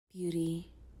Beauty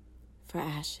for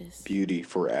ashes. Beauty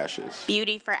for ashes.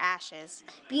 Beauty for ashes.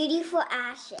 Beauty for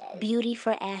ashes. Beauty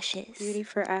for ashes. Beauty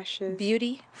for ashes.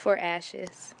 Beauty for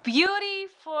ashes. Beauty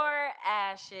for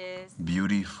ashes.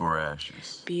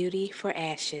 Beauty for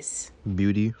ashes.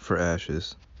 Beauty for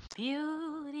ashes.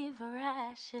 Beauty for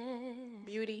ashes.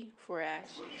 Beauty for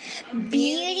ashes. Beauty for ashes.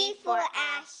 Beauty for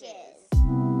ashes.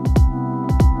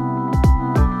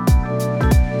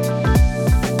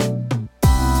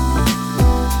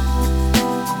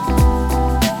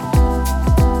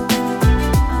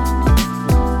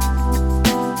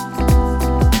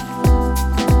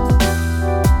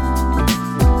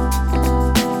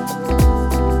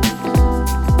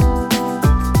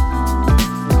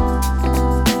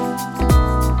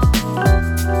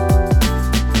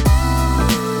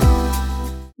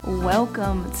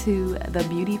 Welcome to the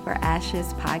Beauty for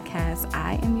Ashes podcast.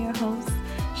 I am your host,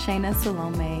 Shayna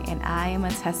Salome, and I am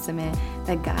a testament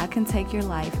that God can take your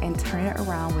life and turn it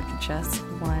around with just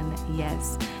one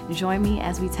yes. Join me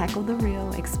as we tackle the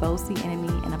real, expose the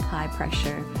enemy, and apply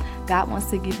pressure. God wants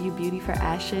to give you beauty for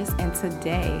ashes, and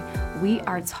today we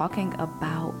are talking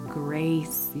about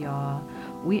grace, y'all.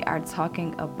 We are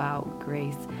talking about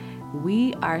grace.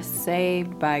 We are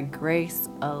saved by grace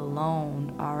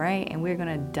alone, all right? And we're going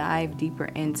to dive deeper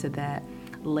into that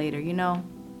later. You know,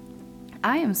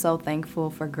 I am so thankful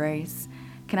for grace.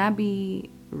 Can I be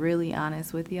really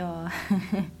honest with y'all?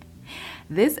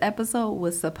 This episode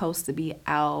was supposed to be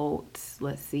out,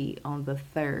 on the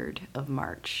 3rd of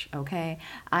March, okay?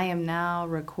 I am now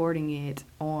recording it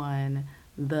on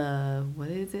the, what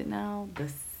is it now? The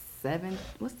 7th,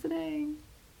 what's today?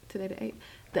 Today the 8th?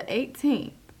 The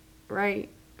 18th. Right.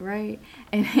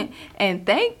 And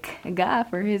thank God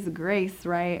for his grace,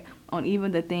 right, on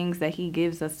even the things that he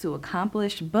gives us to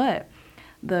accomplish. But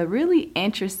the really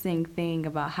interesting thing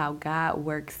about how God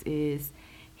works is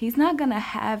he's not going to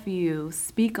have you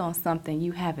speak on something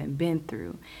you haven't been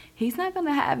through. He's not going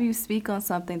to have you speak on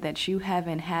something that you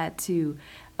haven't had to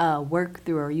work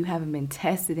through, or you haven't been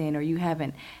tested in, or you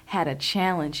haven't had a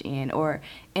challenge in, or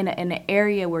in an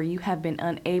area where you have been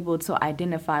unable to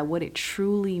identify what it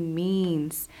truly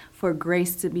means for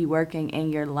grace to be working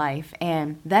in your life.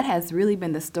 And that has really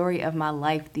been the story of my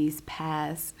life these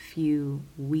past few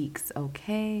weeks,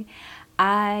 okay?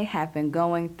 I have been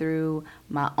going through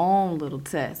my own little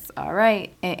tests, all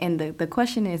right? And the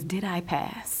question is, did I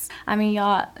pass? I mean,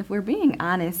 y'all, if we're being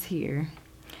honest here,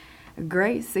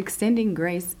 extending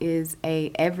grace is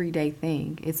a everyday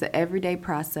thing. It's an everyday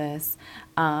process.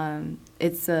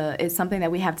 It's something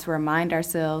that we have to remind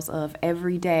ourselves of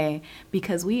every day,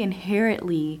 because we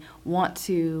inherently want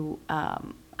to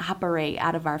operate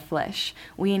out of our flesh.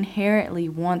 We inherently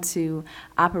want to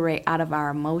operate out of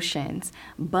our emotions.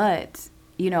 But,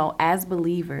 you know, as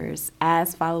believers,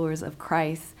 as followers of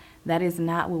Christ, that is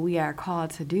not what we are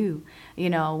called to do. You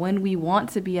know, when we want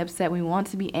to be upset, we want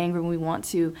to be angry, when we want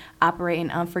to operate in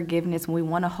unforgiveness, when we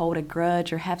want to hold a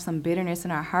grudge or have some bitterness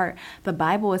in our heart, the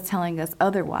Bible is telling us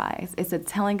otherwise. It's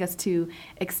telling us to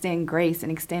extend grace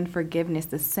and extend forgiveness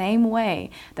the same way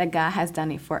that God has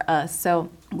done it for us. So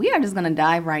we are just going to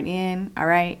dive right in, all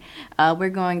right? We're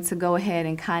going to go ahead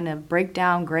and kind of break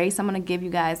down grace. I'm going to give you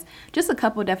guys just a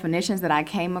couple definitions that I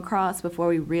came across before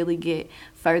we really get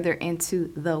further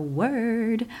into the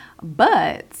word.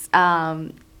 But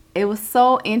it was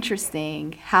so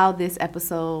interesting how this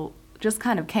episode just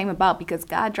kind of came about, because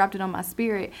God dropped it on my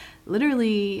spirit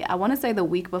literally, I want to say the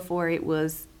week before it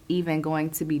was even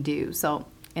going to be due. So,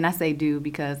 and I say due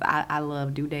because I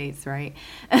love due dates, right?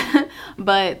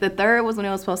 But the 3rd was when it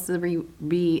was supposed to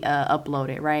be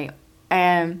uploaded, right?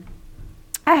 And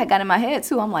I had got in my head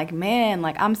too. I'm like, man,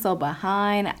 like I'm so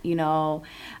behind, you know,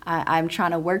 I'm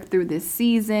trying to work through this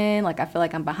season. Like I feel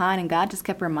like I'm behind, and God just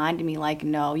kept reminding me like,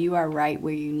 no, you are right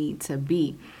where you need to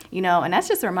be, you know. And that's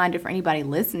just a reminder for anybody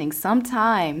listening.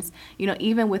 Sometimes, you know,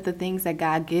 even with the things that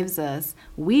God gives us,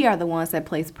 we are the ones that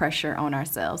place pressure on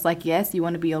ourselves. Like, yes, you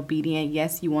want to be obedient.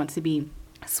 Yes, you want to be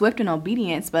swift in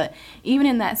obedience, but even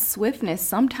in that swiftness,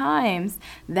 sometimes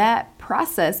that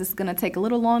process is going to take a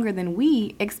little longer than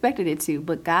we expected it to,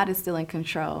 but God is still in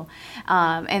control.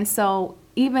 And so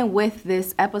even with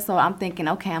this episode, I'm thinking,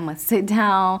 okay, I'm going to sit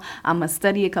down, I'm going to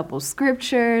study a couple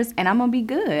scriptures, and I'm going to be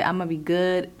good. I'm going to be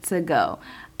good to go.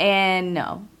 And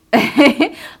no.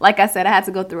 Like I said, I had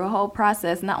to go through a whole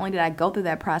process. Not only did I go through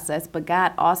that process, but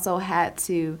God also had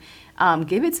to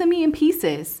give it to me in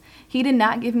pieces. He did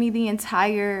not give me the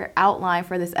entire outline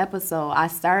for this episode. I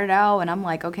started out and I'm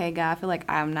like, okay, God, I feel like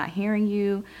I'm not hearing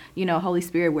you. You know, Holy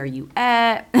Spirit, where you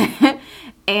at?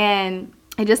 And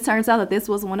it just turns out that this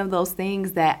was one of those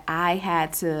things that I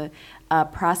had to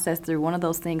process through, one of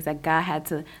those things that God had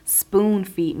to spoon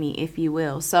feed me, if you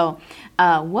will. So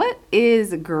what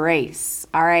is grace?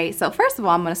 All right. So first of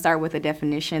all, I'm going to start with a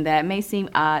definition that may seem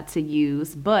odd to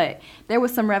use, but there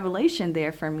was some revelation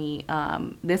there for me.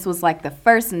 This was like the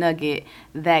first nugget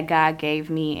that God gave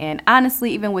me. And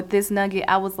honestly, even with this nugget,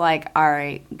 I was like, all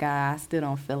right, God, I still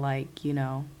don't feel like,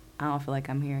 I don't feel like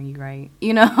I'm hearing you right.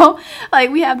 Like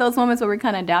we have those moments where we're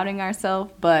kind of doubting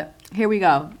ourselves, but here we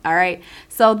go. All right.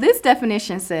 So this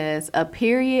definition says a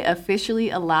period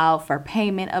officially allowed for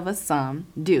payment of a sum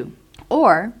due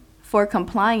or for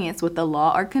compliance with the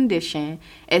law or condition,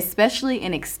 especially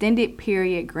an extended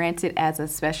period granted as a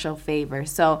special favor.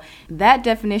 So that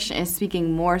definition is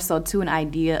speaking more so to an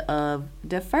idea of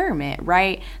deferment,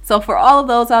 right? So for all of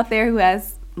those out there who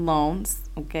has loans,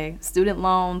 okay, student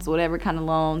loans, whatever kind of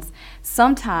loans,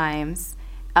 sometimes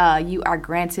you are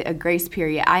granted a grace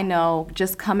period. I know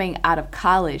just coming out of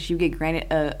college, you get granted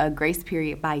a grace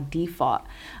period by default.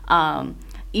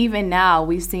 Even now,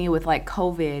 we've seen with like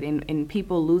COVID and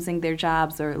people losing their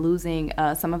jobs or losing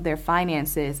some of their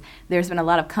finances, there's been a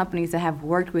lot of companies that have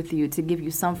worked with you to give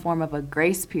you some form of a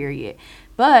grace period.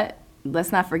 But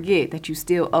let's not forget that you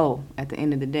still owe at the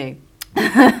end of the day.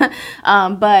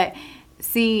 But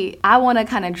see, I want to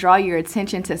kind of draw your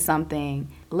attention to something.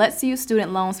 Let's use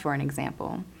student loans for an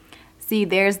example. See,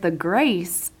 there's the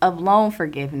grace of loan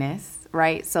forgiveness,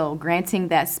 right? So granting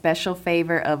that special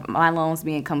favor of my loans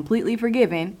being completely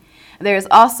forgiven. There's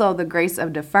also the grace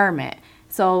of deferment.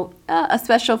 So a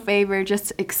special favor just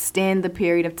to extend the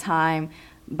period of time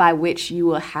by which you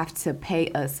will have to pay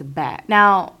us back.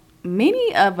 Now,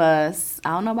 many of us,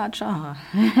 I don't know about y'all,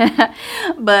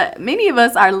 but many of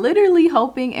us are literally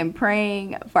hoping and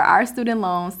praying for our student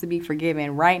loans to be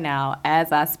forgiven right now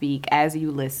as I speak, as you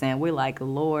listen. We're like,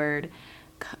 Lord,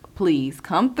 please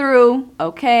come through,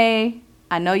 okay?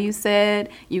 I know you said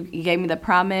you gave me the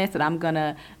promise that I'm going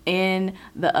to end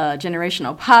the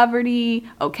generational poverty,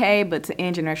 okay? But to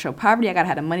end generational poverty, I got to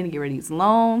have the money to get rid of these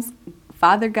loans.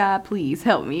 Father God, please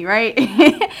help me, right?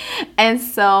 And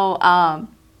so,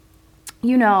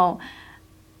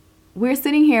 we're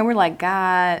sitting here and we're like,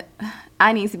 God,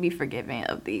 I need to be forgiven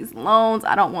of these loans.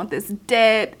 I don't want this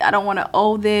debt. I don't want to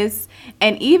owe this.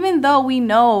 And even though we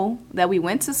know that we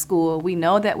went to school, we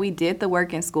know that we did the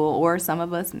work in school, or some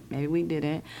of us, maybe we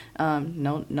didn't.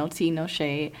 No tea, no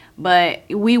shade. But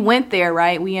we went there,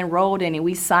 right? We enrolled in it.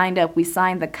 We signed up. We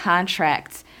signed the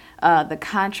contract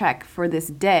for this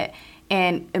debt.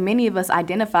 And many of us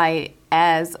identify it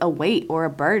as a weight or a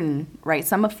burden, right?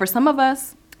 For some of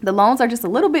us, the loans are just a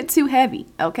little bit too heavy,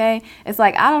 okay? It's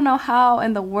like, I don't know how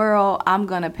in the world I'm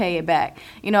going to pay it back.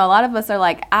 A lot of us are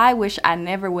like, I wish I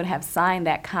never would have signed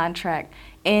that contract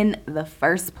in the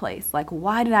first place. Like,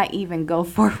 why did I even go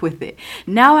forth with it?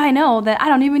 Now I know that I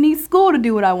don't even need school to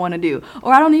do what I want to do.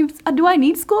 Or do I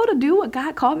need school to do what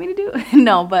God called me to do?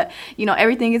 No, but,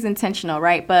 everything is intentional,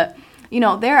 right? But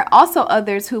there are also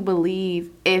others who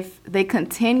believe if they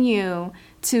continue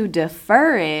to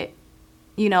defer it,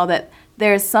 that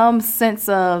there's some sense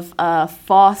of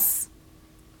false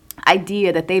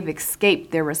idea that they've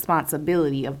escaped their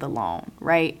responsibility of the loan,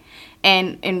 right?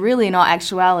 And really, in all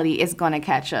actuality, it's going to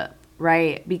catch up,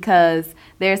 right? Because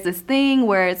there's this thing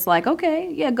where it's like,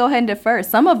 okay, yeah, go ahead and defer.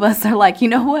 Some of us are like, you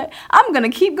know what? I'm going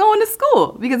to keep going to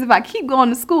school, because if I keep going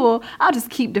to school, I'll just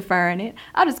keep deferring it.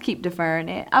 I'll keep deferring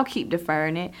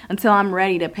it until I'm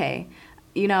ready to pay.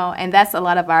 And that's a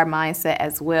lot of our mindset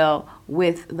as well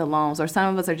with the loans. Or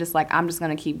some of us are just like, I'm just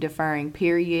going to keep deferring,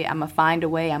 period. I'm going to find a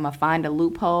way. I'm going to find a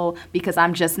loophole because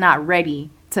I'm just not ready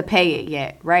to pay it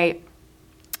yet, right?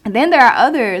 And then there are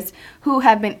others who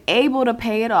have been able to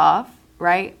pay it off,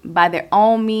 right, by their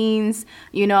own means.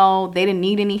 They didn't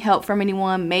need any help from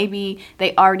anyone. Maybe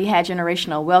they already had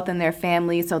generational wealth in their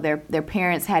family, so their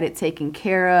parents had it taken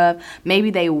care of. Maybe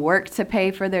they worked to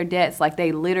pay for their debts, like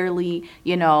they literally,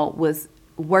 was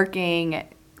working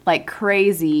like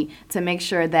crazy to make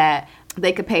sure that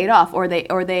they could pay it off, or they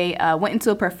went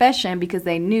into a profession because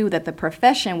they knew that the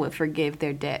profession would forgive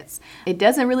their debts. It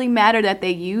doesn't really matter that they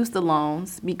used the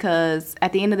loans, because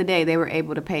at the end of the day, they were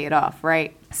able to pay it off,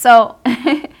 right? So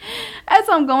as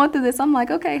I'm going through this, I'm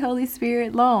like, okay, Holy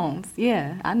Spirit, loans.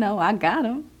 Yeah, I know, I got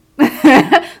them.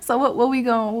 So what we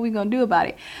gonna do about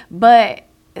it? But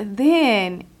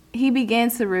then he began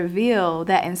to reveal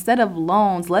that instead of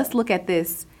loans, let's look at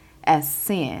this as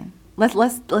sin.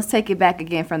 Let's take it back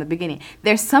again from the beginning.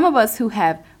 There's some of us who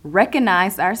have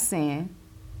recognized our sin,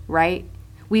 right?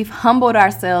 We've humbled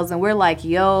ourselves and we're like,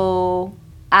 yo,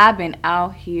 I've been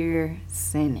out here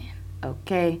sinning,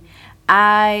 okay?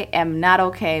 I am not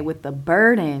okay with the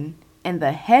burden and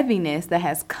the heaviness that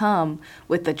has come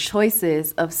with the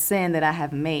choices of sin that I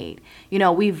have made. You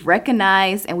know, we've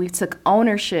recognized and we took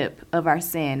ownership of our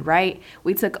sin, right?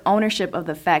 We took ownership of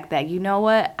the fact that, you know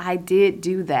what, I did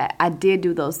do that. I did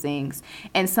do those things.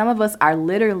 And some of us are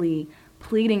literally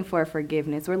pleading for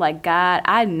forgiveness. We're like, God,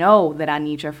 I know that I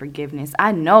need your forgiveness.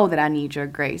 I know that I need your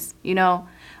grace. You know,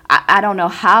 I don't know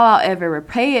how I'll ever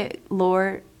repay it,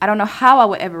 Lord. I don't know how I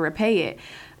would ever repay it.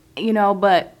 You know,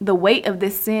 but the weight of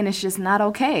this sin is just not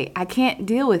okay. I can't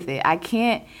deal with it.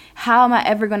 How am I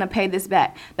ever going to pay this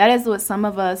back? That is some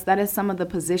of the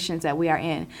positions that we are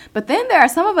in. But then there are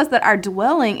some of us that are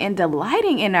dwelling and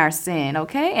delighting in our sin,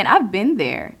 okay? And I've been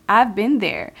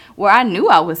there where I knew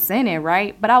I was sinning,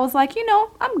 right? But I was like, you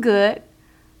know, I'm good.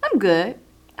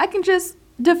 I can just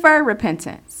defer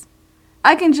repentance.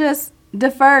 I can just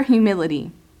defer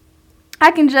humility.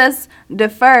 I can just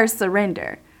defer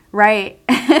surrender. Right?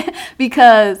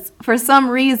 Because for some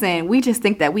reason, we just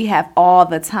think that we have all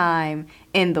the time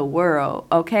in the world,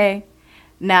 okay?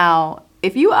 Now,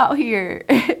 if you out here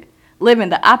living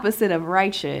the opposite of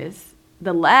righteous,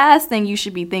 the last thing you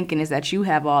should be thinking is that you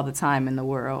have all the time in the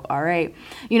world, all right?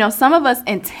 You know, some of us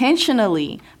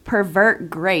intentionally pervert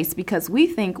grace because we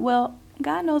think, well,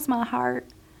 God knows my heart.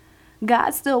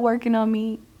 God's still working on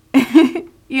me.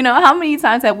 You know, how many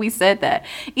times have we said that?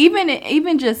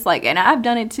 Even just like, and I've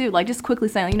done it too, like just quickly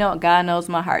saying, you know what, God knows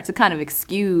my heart, to kind of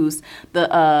excuse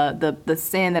the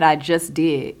sin that I just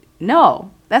did.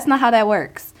 No, that's not how that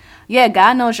works. Yeah,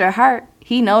 God knows your heart.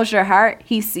 He knows your heart.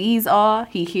 He sees all.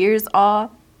 He hears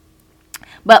all.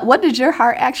 But what did your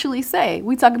heart actually say?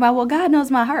 We talk about, well, God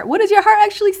knows my heart. What does your heart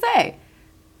actually say?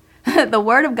 The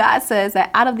word of God says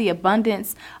that out of the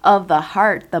abundance of the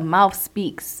heart, the mouth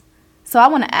speaks. So I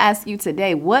want to ask you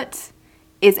today, what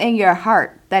is in your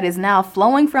heart that is now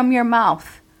flowing from your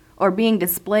mouth or being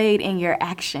displayed in your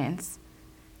actions?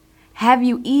 Have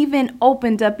you even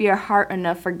opened up your heart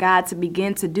enough for God to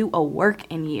begin to do a work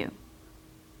in you?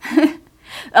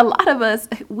 A lot of us,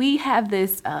 we have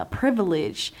this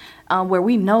privilege where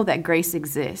we know that grace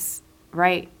exists,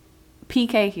 right?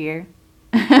 PK here,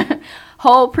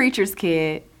 whole preacher's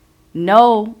kid.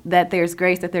 Know that there's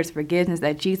grace, that there's forgiveness,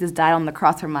 that Jesus died on the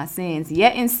cross for my sins.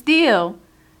 Yet and still,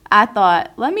 I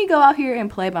thought, let me go out here and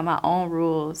play by my own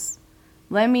rules.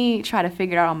 Let me try to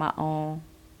figure it out on my own.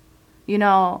 You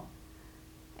know,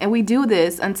 and we do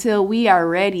this until we are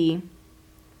ready.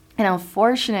 And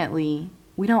unfortunately,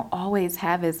 we don't always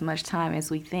have as much time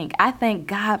as we think. I thank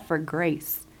God for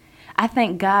grace. I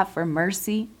thank God for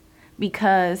mercy,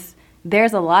 because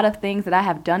there's a lot of things that I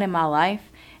have done in my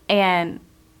life, and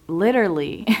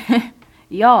literally,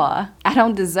 y'all, I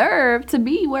don't deserve to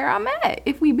be where I'm at,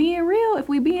 if we being real, if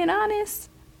we being honest,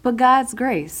 but God's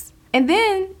grace. And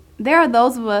then there are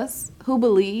those of us who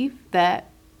believe that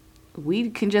we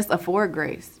can just afford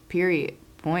grace, period,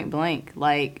 point blank.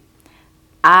 Like,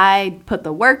 I put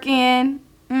the work in,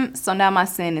 so now my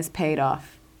sin is paid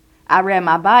off. I read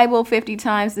my Bible 50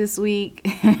 times this week,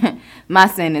 my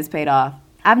sin is paid off.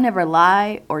 I've never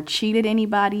lied or cheated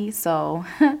anybody, so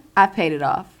I paid it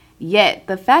off. Yet,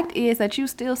 the fact is that you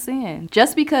still sin.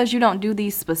 Just because you don't do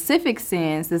these specific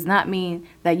sins does not mean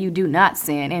that you do not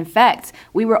sin. In fact,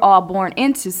 we were all born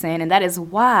into sin, and that is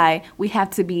why we have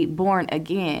to be born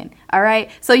again. All right?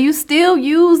 So you still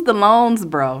use the loans,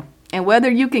 bro. And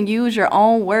whether you can use your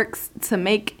own works to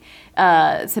make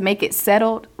it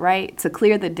settled, right, to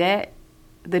clear the debt,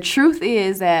 the truth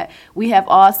is that we have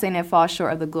all sinned and fall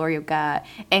short of the glory of God.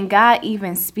 And God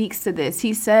even speaks to this.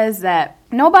 He says that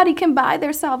nobody can buy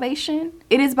their salvation.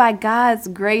 It is by God's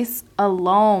grace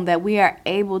alone that we are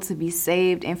able to be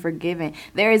saved and forgiven.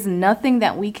 There is nothing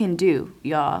that we can do,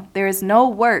 y'all. There is no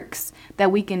works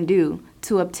that we can do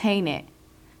to obtain it.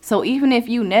 So even if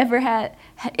you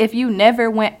never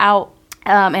went out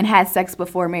and had sex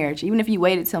before marriage, even if you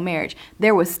waited till marriage,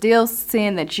 there was still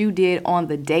sin that you did on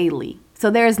the daily. So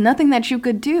there is nothing that you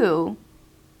could do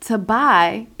to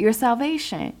buy your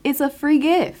salvation. It's a free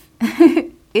gift.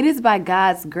 It is by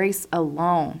God's grace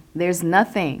alone. There's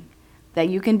nothing that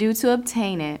you can do to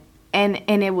obtain it. And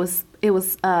it was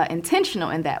intentional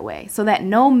in that way, so that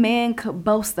no man could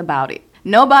boast about it.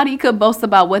 Nobody could boast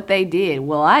about what they did.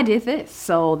 Well, I did this,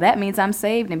 so that means I'm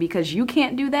saved. And because you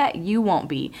can't do that, you won't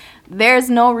be. There's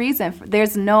no reason.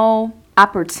 There's no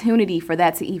opportunity for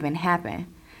that to even happen.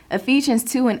 Ephesians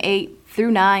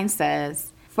 2:8-9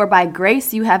 says, "For by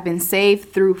grace you have been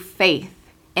saved through faith,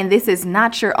 and this is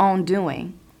not your own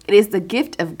doing. It is the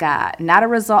gift of God, not a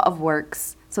result of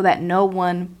works, so that no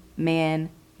one man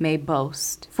may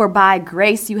boast. For by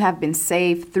grace you have been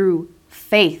saved through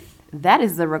faith." That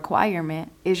is the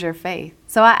requirement, is your faith.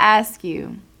 So I ask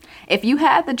you, If you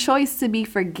had the choice to be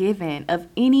forgiven of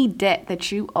any debt that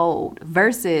you owed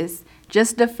versus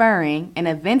just deferring and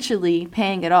eventually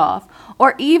paying it off,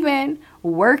 or even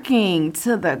working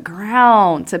to the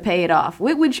ground to pay it off,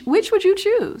 which would you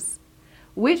choose?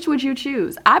 Which would you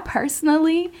choose? I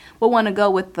personally would want to go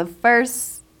with the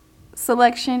first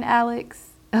selection, Alex.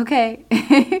 Okay.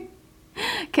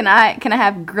 Can I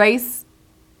have grace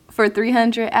for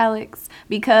 300, Alex?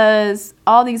 Because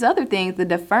all these other things, the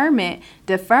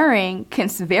deferring can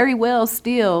very well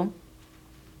still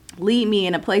lead me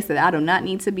in a place that I do not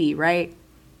need to be, right?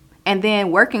 And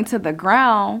then working to the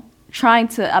ground, trying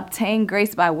to obtain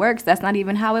grace by works, that's not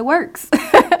even how it works.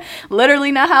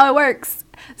 Literally not how it works.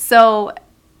 So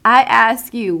I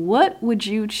ask you, what would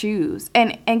you choose?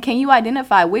 And can you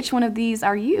identify which one of these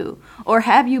are you? Or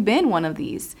have you been one of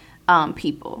these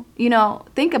people? You know,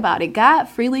 think about it. God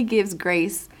freely gives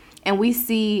grace, and we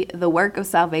see the work of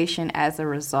salvation as a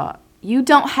result. You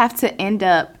don't have to end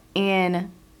up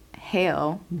in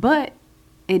hell, but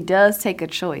it does take a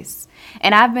choice.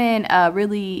 And I've been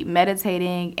really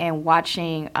meditating and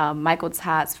watching Michael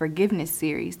Todd's forgiveness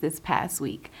series this past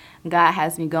week. God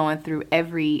has me going through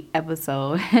every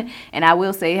episode, and I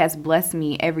will say it has blessed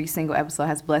me. Every single episode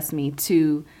has blessed me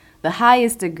to the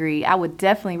highest degree. I would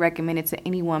definitely recommend it to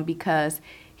anyone because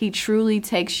he truly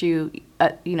takes you,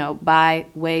 by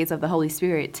ways of the Holy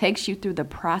Spirit, takes you through the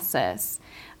process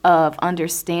of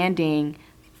understanding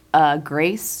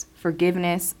grace,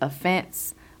 forgiveness,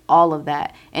 offense, all of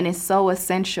that. And it's so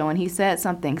essential. And he said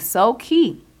something so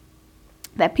key,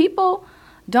 that people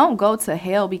don't go to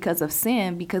hell because of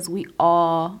sin, because we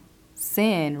all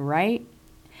sin, right?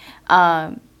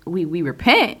 We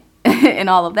repent and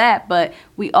all of that, but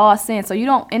we all sin. So you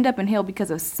don't end up in hell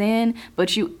because of sin,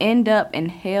 but you end up in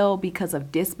hell because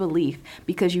of disbelief,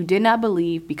 because you did not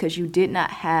believe, because you did not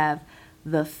have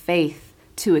the faith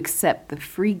to accept the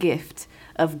free gift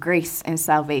of grace and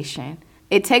salvation.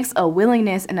 It takes a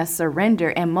willingness and a surrender,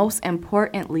 and most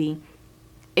importantly,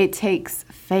 it takes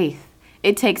faith.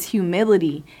 It takes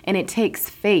humility, and it takes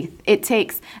faith. It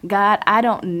takes, God, I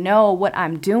don't know what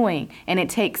I'm doing, and it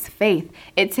takes faith.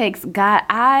 It takes, God,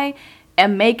 I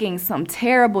am making some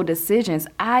terrible decisions.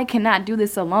 I cannot do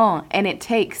this alone, and it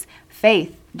takes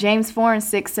faith. James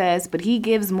 4:6 says, but he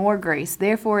gives more grace.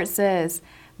 Therefore it says,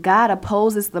 God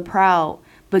opposes the proud,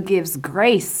 but gives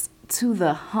grace to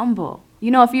the humble.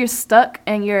 You know, if you're stuck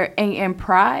and you're in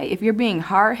pride, if you're being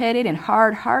hard-headed and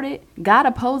hard-hearted, God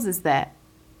opposes that.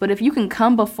 But if you can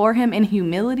come before him in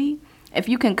humility, if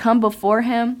you can come before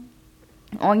him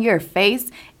on your face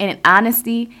in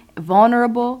honesty,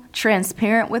 vulnerable,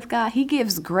 transparent with God, he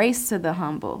gives grace to the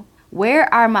humble.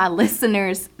 Where are my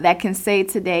listeners that can say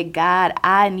today, God,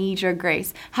 I need your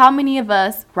grace? How many of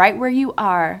us, right where you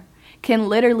are, can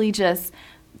literally just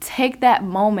take that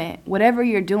moment, whatever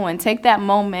you're doing, take that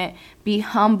moment, be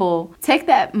humble, take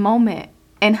that moment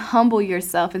and humble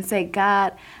yourself and say,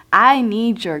 God, I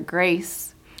need your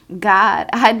grace. God,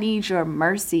 I need your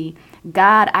mercy.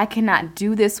 God, I cannot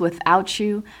do this without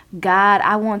you. God,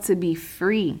 I want to be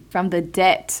free from the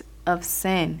debt of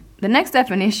sin. The next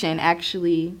definition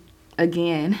actually,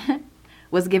 again,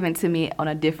 was given to me on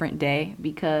a different day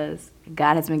because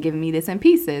God has been giving me this in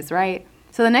pieces, right?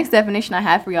 So the next definition I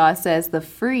have for y'all says the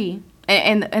free,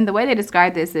 and the way they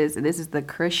describe this is the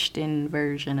Christian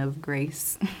version of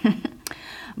grace.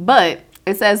 But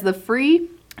it says the free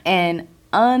and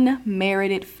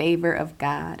unmerited favor of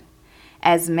God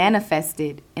as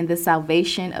manifested in the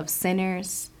salvation of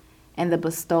sinners and the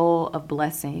bestowal of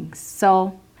blessings.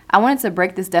 So I wanted to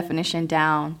break this definition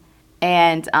down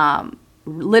and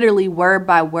literally word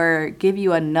by word give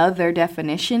you another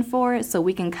definition for it so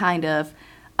we can kind of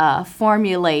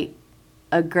formulate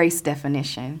a grace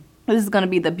definition. This is going to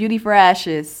be the Beauty for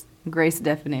Ashes grace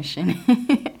definition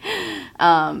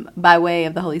by way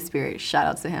of the Holy Spirit. Shout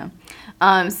out to him.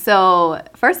 So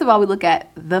first of all, we look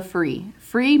at the free.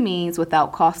 Free means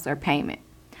without cost or payment.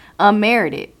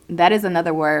 Unmerited, that is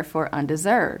another word for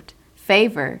undeserved.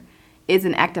 Favor is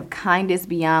an act of kindness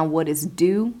beyond what is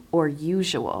due or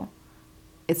usual.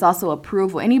 It's also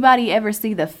approval. Anybody ever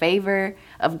see the favor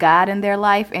of God in their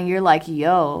life and you're like,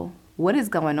 yo, what is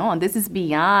going on? This is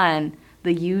beyond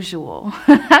the usual.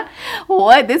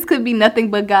 What? This could be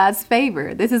nothing but God's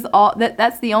favor. This is all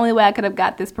that's the only way I could have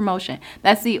got this promotion.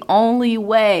 That's the only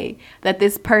way that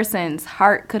this person's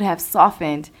heart could have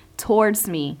softened towards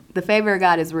me. The favor of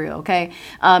God is real, okay?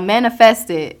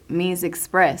 Manifested means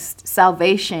expressed.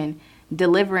 Salvation,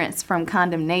 deliverance from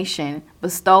condemnation,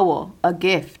 bestowal, a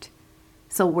gift.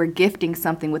 So we're gifting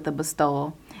something with the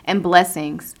bestowal. And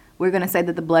blessings, we're going to say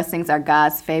that the blessings are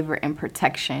God's favor and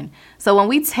protection. So when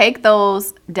we take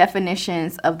those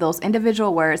definitions of those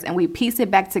individual words and we piece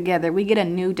it back together, we get a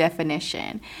new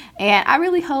definition. And I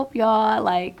really hope y'all,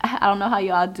 like, I don't know how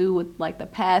y'all do with like the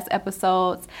past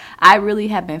episodes. I really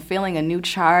have been feeling a new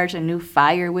charge, a new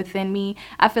fire within me.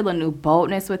 I feel a new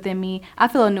boldness within me. I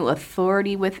feel a new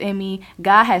authority within me.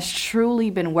 God has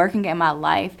truly been working in my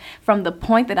life from the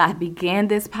point that I began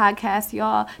this podcast,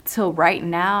 y'all, till right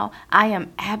now. I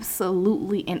am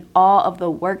absolutely in awe of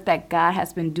the work that God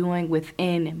has been doing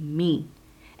within me.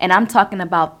 And I'm talking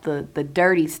about the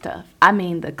dirty stuff. I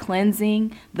mean, the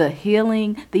cleansing, the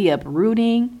healing, the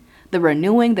uprooting, the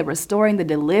renewing, the restoring, the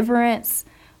deliverance.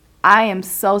 I am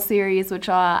so serious with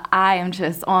y'all. I am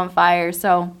just on fire.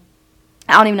 So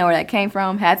I don't even know where that came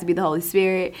from. Had to be the Holy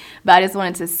Spirit. But I just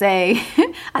wanted to say,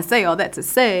 I say all that to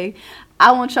say,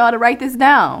 I want y'all to write this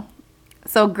down.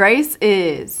 So grace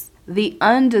is the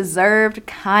undeserved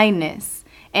kindness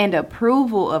and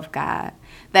approval of God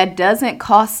that doesn't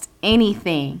cost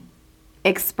anything,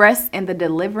 expressed in the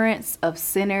deliverance of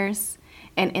sinners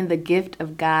and in the gift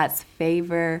of God's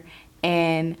favor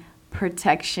and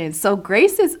protection. So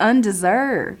grace is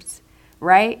undeserved,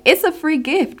 right? It's a free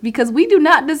gift because we do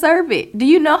not deserve it. Do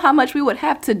you know how much we would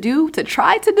have to do to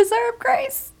try to deserve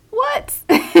grace? What?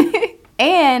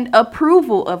 And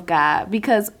approval of God,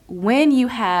 because when you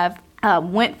have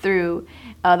went through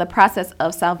the process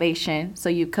of salvation, so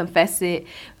you confess it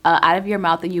out of your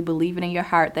mouth and you believe it in your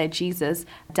heart that Jesus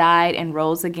died and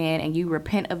rose again, and you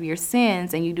repent of your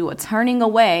sins and you do a turning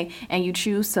away and you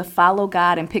choose to follow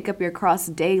God and pick up your cross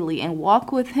daily and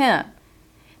walk with him,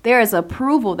 there is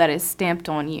approval that is stamped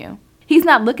on you. He's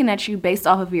not looking at you based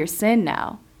off of your sin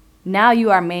now. Now you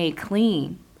are made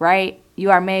clean, right? You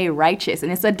are made righteous.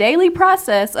 And it's a daily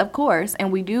process, of course.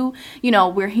 And we do,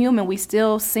 we're human. We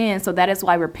still sin. So that is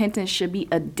why repentance should be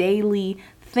a daily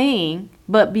thing.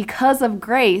 But because of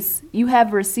grace, you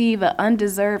have received an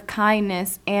undeserved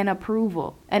kindness and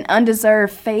approval, an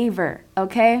undeserved favor,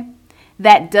 okay?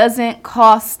 That doesn't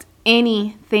cost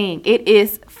anything. It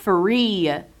is free.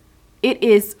 It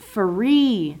is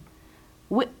free.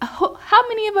 How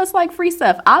many of us like free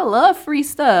stuff? I love free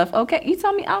stuff, okay? You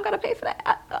tell me I don't got to pay for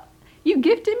that. You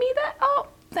gifted me that? Oh,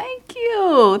 thank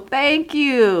you. Thank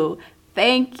you.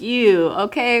 Thank you.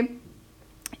 Okay.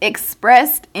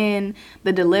 Expressed in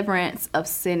the deliverance of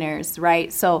sinners,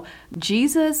 right? So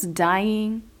Jesus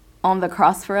dying on the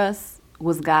cross for us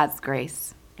was God's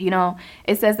grace.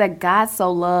 It says that God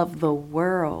so loved the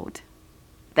world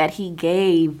that he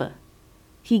gave.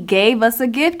 He gave us a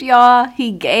gift, y'all.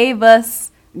 He gave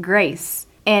us grace.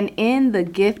 And in the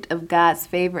gift of God's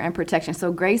favor and protection.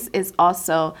 So grace is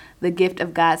also the gift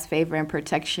of God's favor and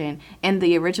protection. In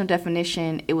the original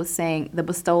definition, it was saying the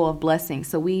bestowal of blessings.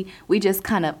 So we just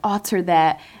kind of altered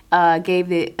that,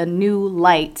 gave it a new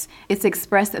light. It's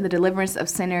expressed in the deliverance of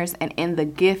sinners and in the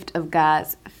gift of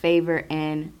God's favor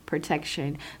and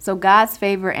protection. So God's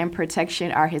favor and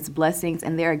protection are his blessings,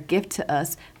 and they're a gift to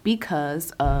us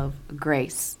because of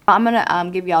grace. I'm going to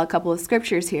give y'all a couple of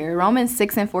scriptures here. Romans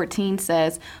 6:14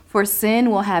 says, "For sin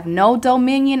will have no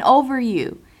dominion over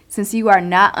you, since you are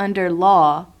not under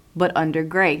law, but under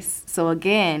grace." So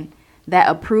again, that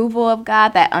approval of God,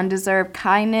 that undeserved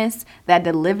kindness, that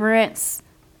deliverance,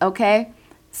 okay?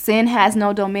 Sin has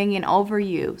no dominion over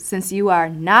you, since you are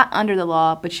not under the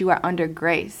law, but you are under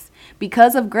grace.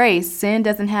 Because of grace, sin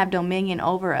doesn't have dominion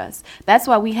over us. That's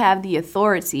why we have the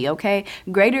authority, okay?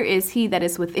 Greater is he that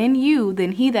is within you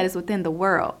than he that is within the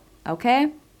world,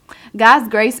 okay? God's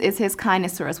grace is his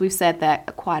kindness to us. We've said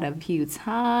that quite a few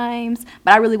times,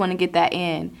 but I really want to get that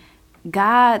in.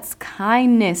 God's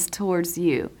kindness towards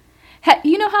you.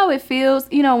 You know how it feels,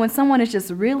 when someone is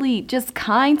just really just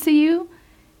kind to you?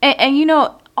 And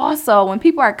also when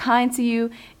people are kind to you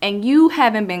and you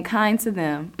haven't been kind to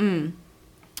them,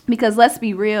 because let's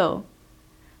be real,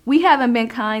 we haven't been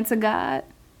kind to God.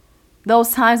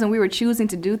 Those times when we were choosing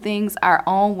to do things our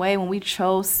own way, when we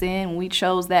chose sin, when we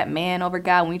chose that man over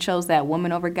God, when we chose that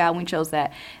woman over God, when we chose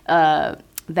that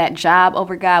job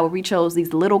over God, where we chose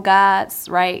these little gods,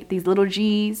 right? These little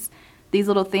G's, these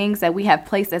little things that we have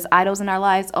placed as idols in our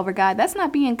lives over God. That's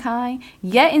not being kind.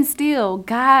 Yet and still,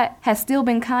 God has still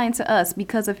been kind to us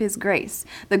because of his grace.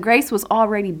 The grace was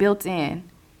already built in.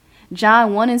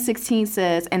 John 1:16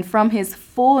 says, "And from his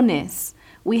fullness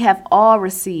we have all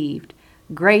received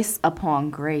grace upon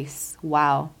grace."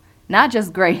 Wow. Not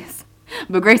just grace,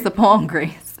 but grace upon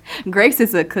grace. Grace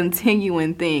is a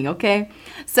continuing thing, okay?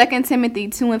 2 Timothy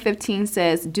 2:15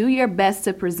 says, Do your best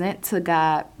to present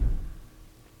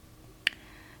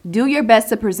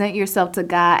yourself to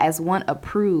God as one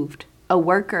approved, a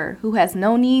worker who has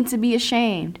no need to be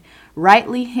ashamed,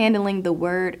 rightly handling the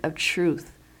word of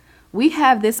truth. We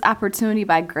have this opportunity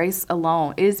by grace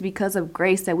alone. It is because of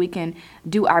grace that we can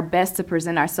do our best to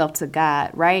present ourselves to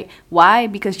God, right? Why?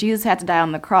 Because Jesus had to die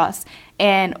on the cross.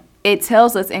 And it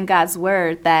tells us in God's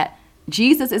word that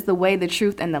Jesus is the way, the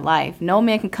truth, and the life. No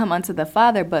man can come unto the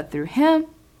Father but through him.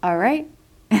 All right.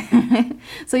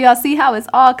 So y'all see how it's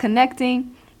all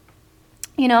connecting,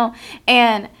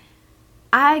 and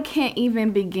I can't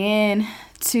even begin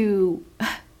to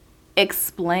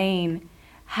explain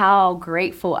how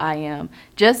grateful I am.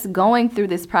 Just going through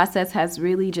this process has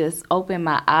really just opened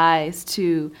my eyes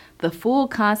to the full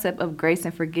concept of grace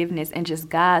and forgiveness and just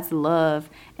God's love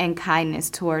and kindness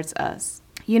towards us.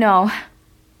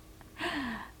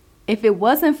 If it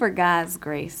wasn't for God's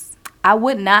grace, I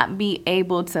would not be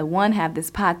able to, one, have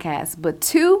this podcast, but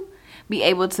two, be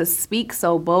able to speak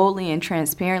so boldly and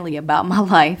transparently about my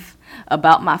life,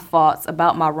 about my faults,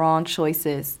 about my wrong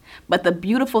choices. But the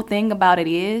beautiful thing about it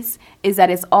is that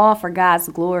it's all for God's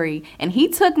glory. And he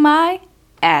took my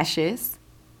ashes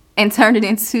and turned it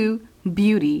into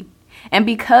beauty. And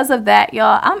because of that,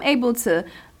 y'all, I'm able to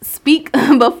speak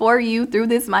before you through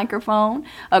this microphone,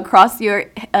 across your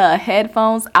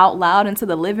headphones, out loud into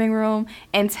the living room,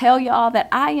 and tell y'all that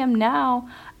I am now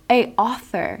a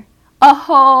author. A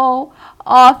whole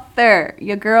author.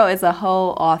 Your girl is a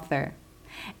whole author.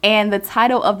 And the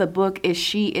title of the book is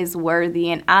She Is Worthy.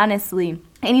 And honestly,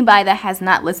 anybody that has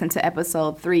not listened to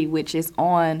episode 3, which is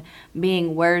on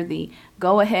being worthy,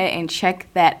 go ahead and check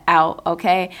that out,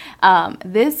 okay?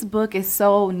 This book is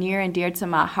so near and dear to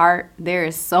my heart. There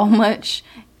is so much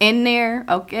in there,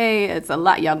 okay? It's a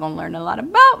lot. Y'all gonna learn a lot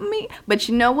about me. But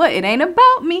you know what? It ain't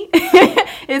about me.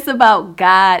 It's about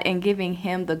God and giving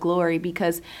him the glory,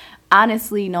 because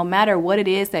honestly, no matter what it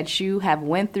is that you have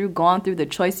went through, gone through, the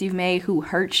choice you've made, who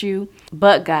hurt you,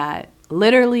 but God,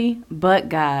 literally, but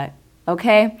God.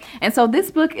 Okay. And so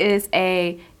this book is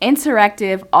a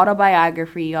interactive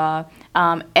autobiography, y'all.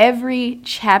 Every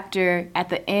chapter, at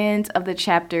the end of the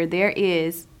chapter, there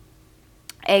is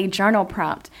a journal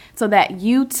prompt so that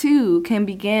you too can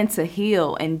begin to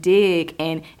heal and dig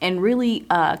and really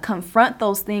confront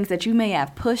those things that you may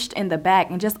have pushed in the back,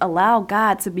 and just allow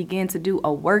God to begin to do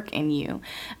a work in you.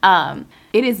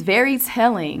 It is very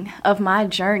telling of my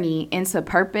journey into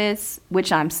purpose,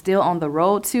 which I'm still on the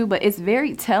road to, but it's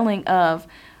very telling of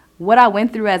what I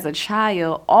went through as a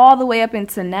child all the way up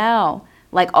into now.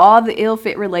 Like all the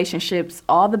ill-fit relationships,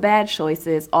 all the bad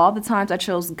choices, all the times I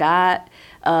chose God,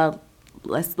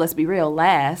 let's be real,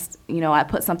 last, I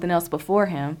put something else before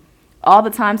him. All the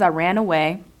times I ran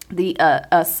away, the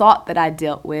assault that I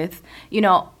dealt with,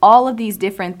 all of these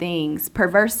different things,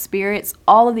 perverse spirits,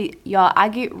 all of y'all, I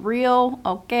get real,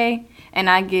 okay?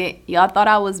 And y'all thought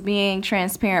I was being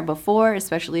transparent before,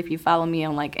 especially if you follow me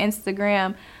on like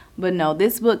Instagram. But no,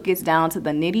 this book gets down to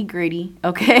the nitty gritty,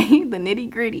 okay? The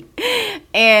nitty gritty.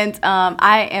 And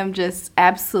I am just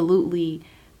absolutely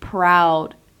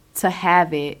proud to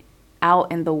have it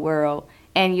out in the world.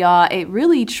 And y'all, it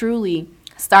really truly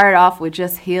started off with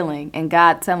just healing and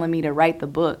God telling me to write the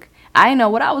book. I didn't know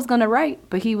what I was going to write,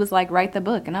 but he was like, write the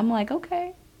book. And I'm like,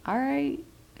 okay, all right,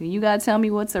 you got to tell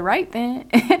me what to write then.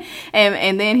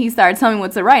 and then he started telling me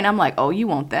what to write. And I'm like, oh, you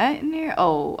want that in there?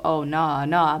 Oh,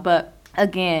 nah. But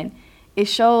again, it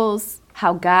shows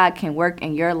how God can work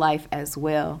in your life as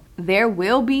well. There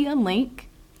will be a link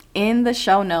in the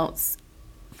show notes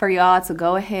for y'all to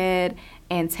go ahead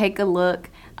and take a look.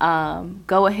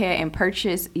 Go ahead and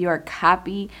purchase your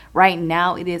copy. Right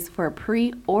now it is for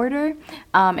pre-order,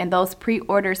 and those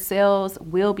pre-order sales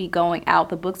will be going out.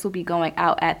 The books will be going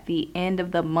out at the end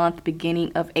of the month,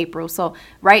 beginning of April. So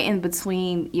right in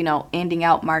between, ending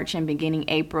out March and beginning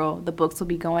April, the books will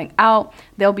be going out.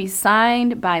 They'll be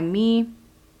signed by me.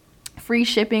 Free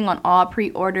shipping on all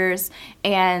pre-orders.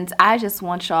 And I just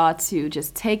want y'all to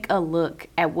just take a look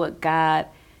at what God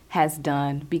has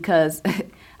done, because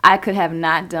I could have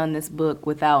not done this book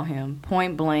without him,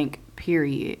 point blank,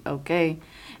 period. Okay.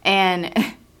 And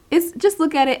it's just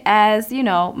look at it as,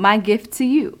 my gift to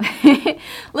you.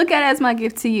 Look at it as my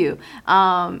gift to you.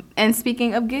 And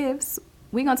speaking of gifts,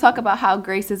 we're going to talk about how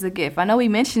grace is a gift. I know we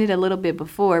mentioned it a little bit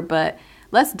before, but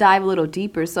let's dive a little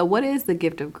deeper. So what is the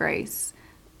gift of grace?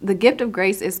 The gift of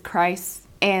grace is Christ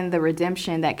and the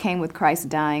redemption that came with Christ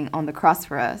dying on the cross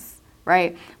for us.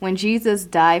 Right? When Jesus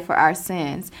died for our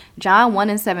sins, John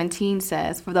 1:17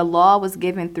 says, for the law was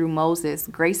given through Moses,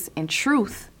 grace and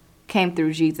truth came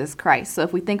through Jesus Christ. So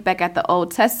if we think back at the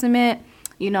Old Testament,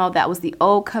 that was the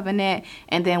old covenant.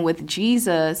 And then with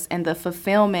Jesus and the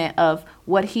fulfillment of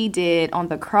what he did on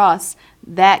the cross,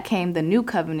 that came the new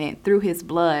covenant through his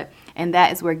blood. And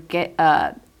that is where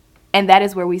And that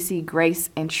is where we see grace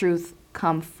and truth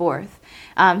come forth.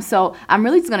 So I'm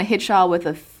really just going to hit y'all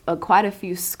with quite a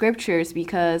few scriptures,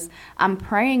 because I'm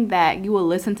praying that you will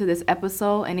listen to this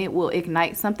episode and it will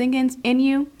ignite something in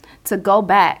you to go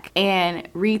back and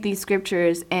read these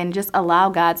scriptures and just allow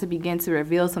God to begin to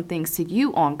reveal some things to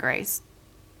you on grace.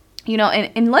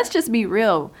 And let's just be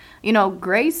real.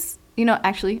 Grace,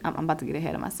 actually, I'm about to get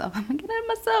ahead of myself.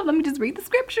 Let me just read the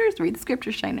scriptures. Read the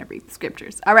scriptures, Shayna. Read the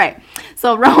scriptures. All right.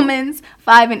 So Romans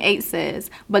 5:8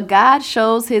 says, "But God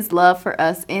shows his love for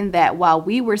us in that while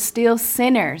we were still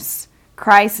sinners,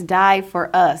 Christ died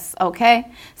for us." Okay?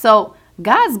 So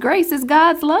God's grace is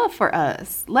God's love for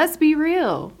us. Let's be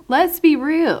real. Let's be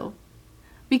real.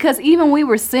 Because even when we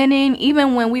were sinning,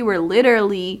 even when we were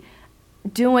literally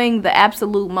doing the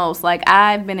absolute most, like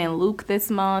I've been in Luke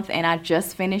this month and I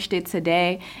just finished it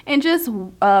today, and just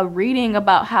reading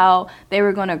about how they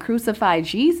were going to crucify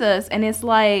Jesus, and it's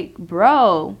like,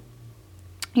 bro,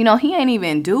 he ain't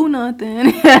even do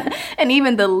nothing. And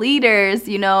even the leaders,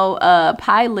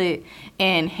 Pilate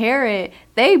and Herod,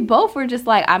 they both were just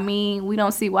like, we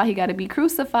don't see why he got to be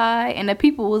crucified. And the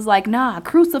people was like, nah,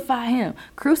 crucify him.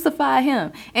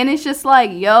 And it's just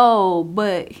like, yo,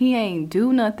 but he ain't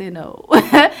do nothing though.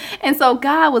 And so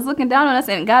God was looking down on us,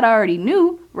 and God already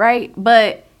knew, right?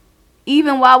 But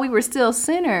even while we were still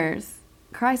sinners,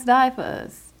 Christ died for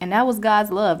us. And that was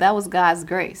God's love. That was God's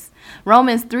grace.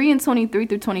 Romans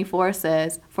 3:23-24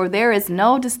 says, "For there is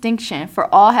no distinction,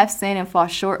 for all have sinned and fall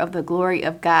short of the glory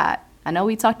of God." I know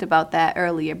we talked about that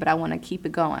earlier, but I want to keep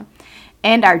it going.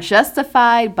 "And are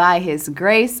justified by his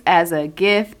grace as a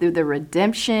gift through the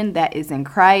redemption that is in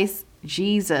Christ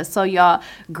Jesus." So y'all,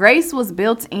 grace was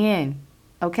built in,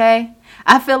 okay?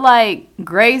 I feel like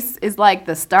grace is like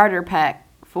the starter pack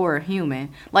for a human.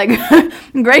 Like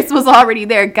grace was already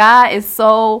there. God is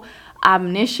so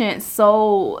omniscient,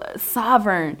 so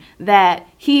sovereign, that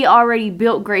he already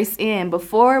built grace in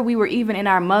before we were even in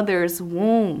our mother's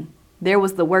womb. There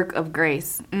was the work of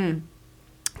grace.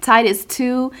 Titus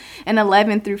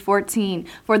 2:11-14.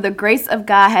 "For the grace of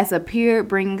God has appeared,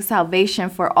 bringing salvation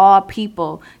for all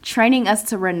people, training us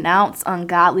to renounce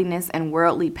ungodliness and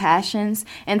worldly passions,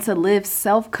 and to live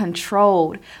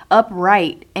self-controlled,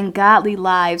 upright, and godly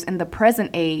lives in the present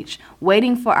age,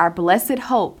 waiting for our blessed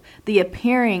hope, the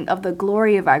appearing of the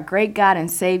glory of our great God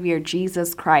and Savior,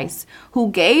 Jesus Christ,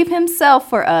 who gave himself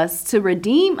for us to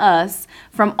redeem us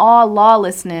from all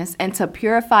lawlessness and to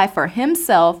purify for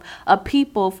himself a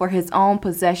people for his own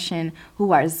possession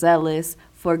who are zealous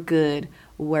for good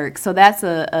works." So that's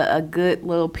a good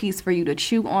little piece for you to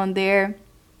chew on there.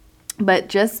 But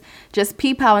just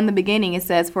peep how in the beginning it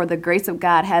says, "For the grace of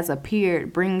God has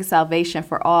appeared, bringing salvation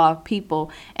for all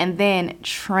people," and then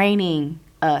training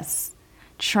us.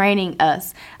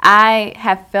 I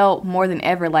have felt more than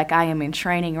ever like I am in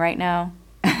training right now.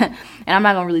 And I'm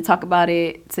not going to really talk about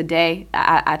it today.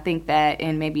 I think that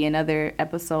in maybe another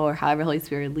episode, or however Holy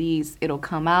Spirit leads, it'll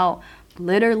come out.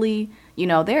 Literally,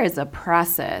 there is a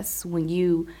process when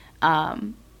you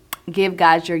give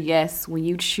God your yes, when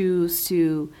you choose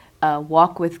to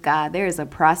walk with God. There is a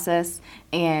process,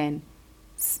 and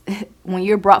when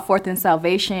you're brought forth in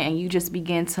salvation and you just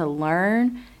begin to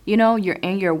learn, you're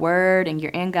in your word and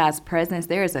you're in God's presence,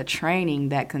 there is a training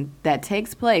that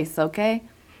takes place, okay?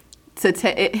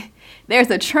 There's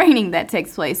a training that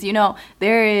takes place.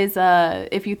 There is,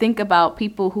 if you think about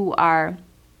people who are,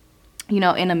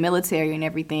 in the military and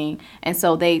everything, and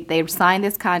so they sign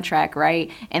this contract, right?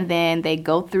 And then they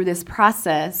go through this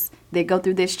process, they go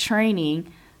through this training,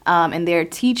 and they're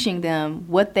teaching them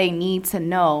what they need to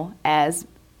know as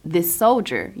this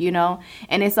soldier,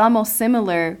 and it's almost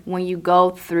similar when you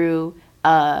go through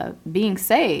being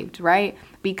saved, right?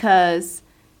 Because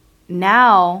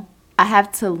now I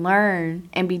have to learn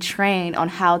and be trained on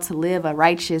how to live a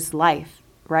righteous life,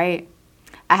 right?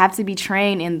 I have to be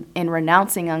trained in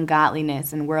renouncing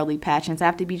ungodliness and worldly passions. I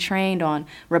have to be trained on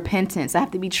repentance. I have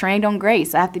to be trained on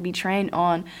grace. I have to be trained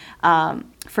on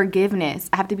forgiveness.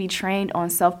 I have to be trained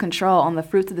on self-control, on the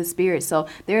fruits of the Spirit. So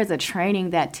there is a training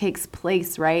that takes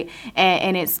place, right?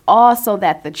 And it's also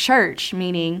that the church,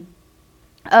 meaning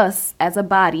us as a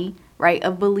body, right,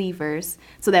 of believers,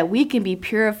 so that we can be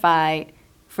purified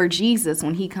for Jesus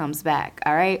when he comes back,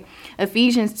 all right?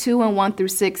 Ephesians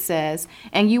 2:1-6 says,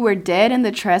 "And you were dead in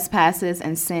the trespasses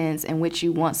and sins in which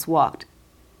you once walked."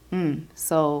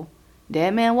 So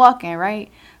dead man walking, right?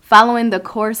 "Following the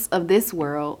course of this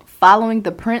world, following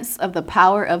the prince of the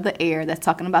power of the air," that's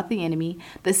talking about the enemy,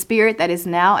 "the spirit that is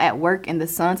now at work in the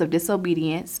sons of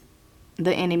disobedience,"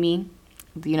 the enemy,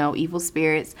 evil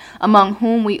spirits, "among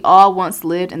whom we all once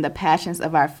lived in the passions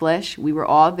of our flesh." We were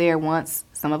all there once,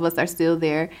 Some of us are still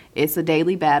there. It's a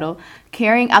daily battle.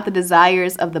 Carrying out the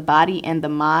desires of the body and the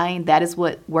mind. That is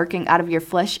what working out of your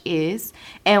flesh is.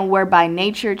 And we're by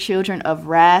nature children of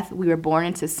wrath. We were born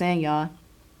into sin, y'all.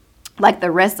 Like the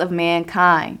rest of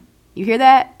mankind. You hear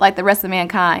that? Like the rest of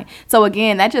mankind. So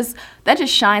again, that just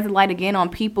shines a light again on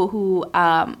people who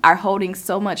are holding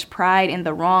so much pride in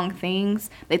the wrong things.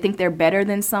 They think they're better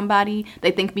than somebody.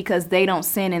 They think because they don't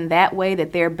sin in that way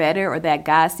that they're better, or that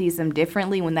God sees them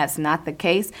differently, when that's not the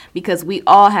case, because we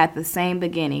all had the same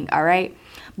beginning, all right?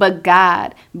 But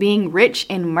God, being rich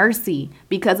in mercy,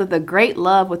 because of the great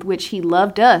love with which he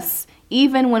loved us,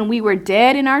 even when we were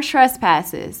dead in our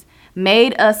trespasses,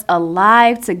 made us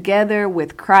alive together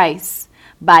with Christ.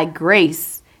 By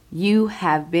grace, you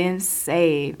have been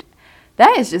saved.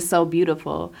 That is just so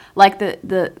beautiful. Like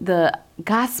the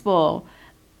gospel,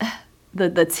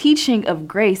 the teaching of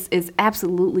grace is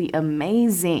absolutely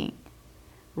amazing,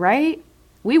 right?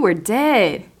 We were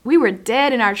dead. We were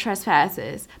dead in our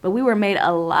trespasses, but we were made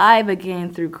alive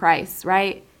again through Christ,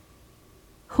 right?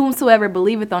 Whomsoever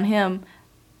believeth on him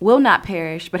will not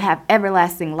perish, but have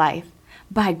everlasting life.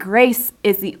 By grace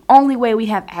is the only way we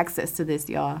have access to this,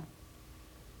 y'all.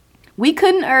 We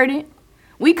couldn't earn it.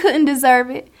 We couldn't deserve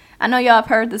it. I know y'all have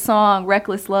heard the song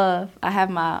Reckless Love. I have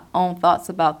my own thoughts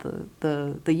about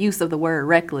the use of the word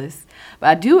reckless. But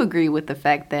I do agree with the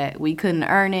fact that we couldn't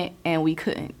earn it, and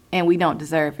we don't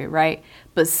deserve it, right?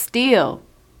 But still,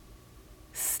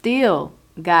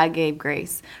 God gave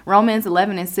grace. Romans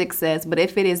 11:6 says, but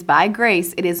if it is by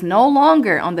grace, it is no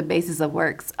longer on the basis of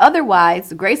works.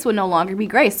 Otherwise, grace would no longer be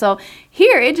grace. So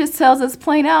here it just tells us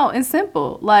plain out and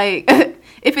simple. Like,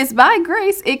 if it's by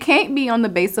grace, it can't be on the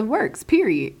base of works,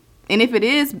 period. And if it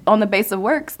is on the base of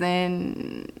works,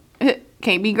 then it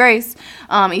can't be grace.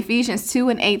 Ephesians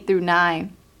 2:8-9,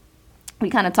 we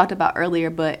kind of talked about earlier,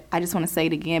 but I just want to say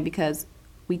it again because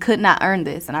we could not earn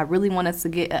this. And I really want us to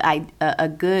get a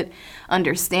good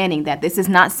understanding that this is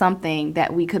not something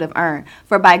that we could have earned.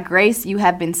 For by grace you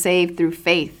have been saved through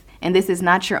faith. And this is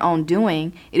not your own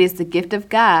doing. It is the gift of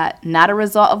God, not a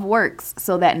result of works,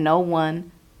 so that no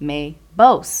one may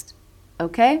boast.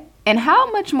 Okay? And how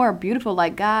much more beautiful,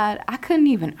 like, God, I couldn't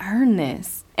even earn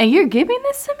this, and you're giving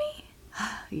this to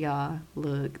me? Y'all,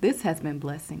 look, this has been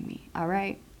blessing me. All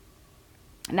right?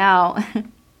 Now,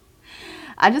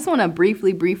 I just want to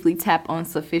briefly tap on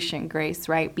sufficient grace,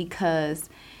 right? Because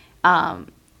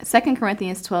 2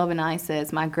 Corinthians 12:9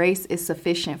 says, my grace is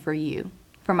sufficient for you,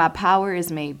 for my power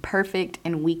is made perfect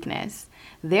in weakness.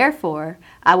 Therefore,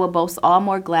 I will boast all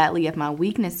more gladly of my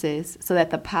weaknesses, so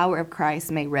that the power of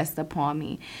Christ may rest upon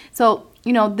me. So,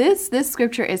 this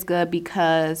scripture is good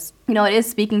because, it is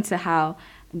speaking to how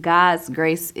God's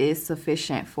grace is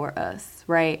sufficient for us,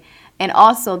 right? And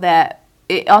also that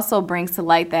it also brings to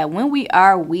light that when we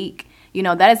are weak,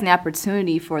 that is an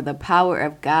opportunity for the power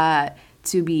of God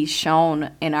to be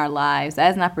shown in our lives. That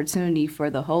is an opportunity for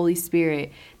the Holy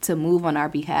Spirit to move on our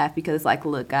behalf, because it's like,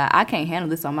 look, God, I can't handle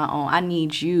this on my own. I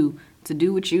need you to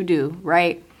do what you do,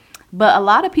 right? But a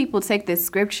lot of people take this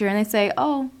scripture and they say,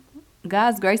 oh,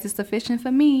 God's grace is sufficient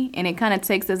for me. And it kind of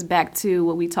takes us back to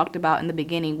what we talked about in the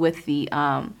beginning with the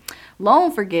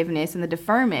loan forgiveness and the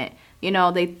deferment.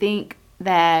 They think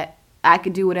that I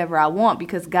could do whatever I want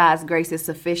because God's grace is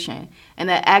sufficient. And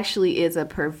that actually is a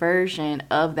perversion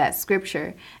of that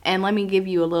scripture. And let me give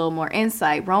you a little more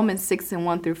insight. Romans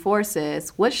 6:1-4 says,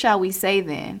 what shall we say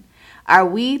then? Are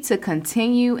we to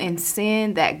continue in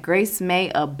sin that grace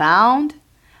may abound?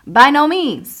 By no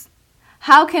means.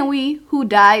 How can we who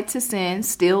died to sin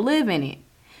still live in it?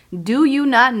 Do you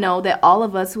not know that all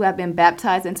of us who have been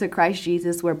baptized into Christ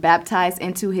Jesus were baptized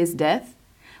into his death?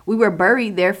 We were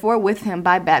buried, therefore, with him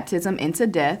by baptism into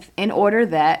death, in order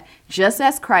that, just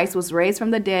as Christ was raised from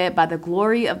the dead by the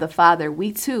glory of the Father,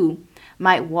 we too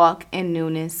might walk in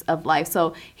newness of life.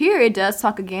 So here it does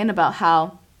talk again about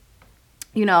how,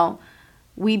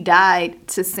 we died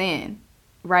to sin,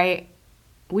 right?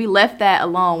 We left that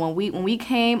alone. When we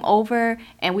came over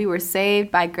and we were saved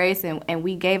by grace and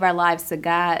we gave our lives to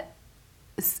God,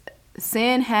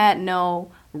 sin had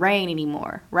no reign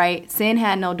anymore, right? Sin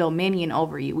had no dominion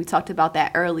over you. We talked about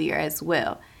that earlier as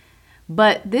well.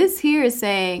 But this here is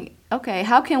saying, okay,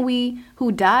 how can we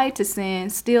who died to sin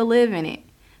still live in it?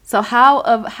 So how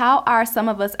are some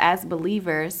of us as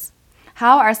believers,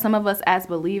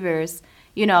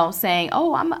 saying,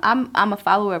 oh, I'm a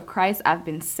follower of Christ. I've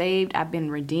been saved. I've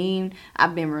been redeemed.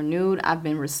 I've been renewed. I've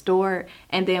been restored.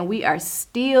 And then we are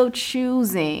still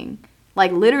choosing,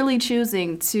 like literally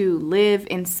choosing to live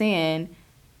in sin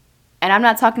And I'm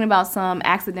not talking about some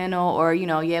accidental or,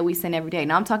 yeah, we sin every day.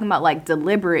 No, I'm talking about like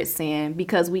deliberate sin,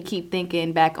 because we keep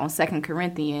thinking back on 2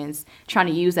 Corinthians, trying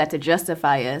to use that to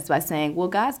justify us by saying, well,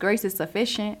 God's grace is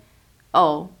sufficient.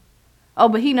 Oh,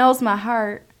 but he knows my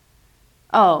heart.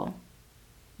 Oh,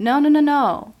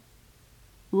 no.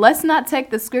 Let's not take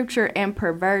the scripture and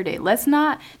pervert it. Let's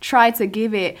not try to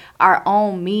give it our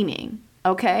own meaning,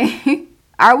 okay?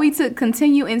 Are we to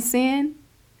continue in sin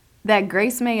that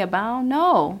grace may abound?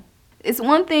 No. It's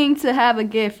one thing to have a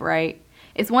gift, right?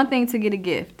 It's one thing to get a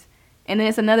gift. And then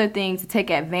it's another thing to take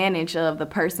advantage of the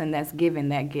person that's given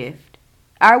that gift.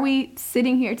 Are we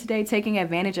sitting here today taking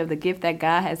advantage of the gift that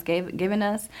God has given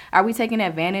us? Are we taking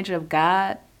advantage of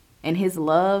God and his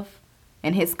love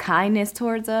and his kindness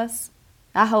towards us?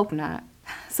 I hope not.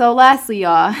 So lastly,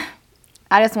 y'all,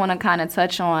 I just want to kind of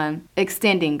touch on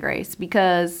extending grace,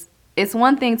 because it's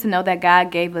one thing to know that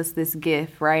God gave us this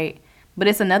gift, right? But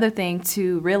it's another thing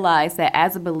to realize that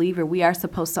as a believer, we are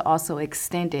supposed to also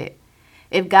extend it.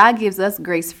 If God gives us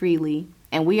grace freely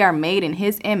and we are made in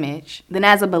his image, then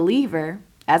as a believer,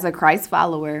 as a Christ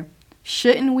follower,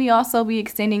 shouldn't we also be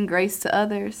extending grace to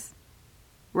others?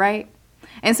 Right?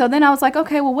 And so then I was like,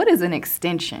 okay, well, what is an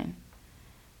extension?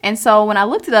 And so when I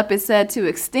looked it up, it said to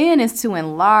extend is to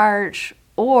enlarge,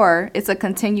 or it's a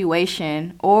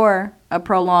continuation or a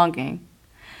prolonging.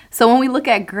 So when we look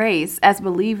at grace as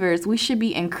believers, we should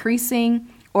be increasing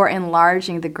or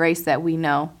enlarging the grace that we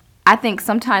know. I think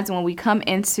sometimes when we come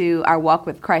into our walk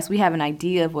with Christ, we have an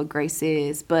idea of what grace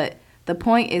is, but the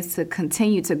point is to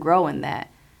continue to grow in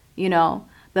that.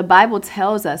 The Bible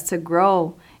tells us to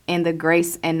grow in the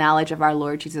grace and knowledge of our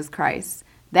Lord Jesus Christ.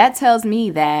 That tells me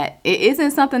that it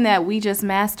isn't something that we just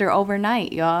master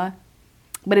overnight, y'all,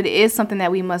 but it is something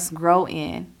that we must grow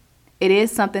in. It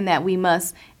is something that we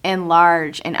must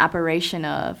enlarge in operation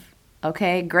of,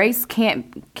 okay? Grace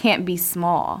can't be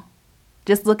small.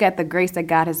 Just look at the grace that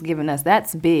God has given us.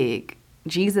 That's big.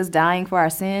 Jesus dying for our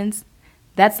sins,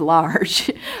 that's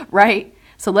large, right?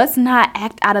 So let's not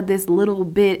act out of this little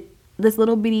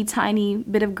bitty tiny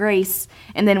bit of grace,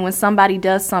 and then when somebody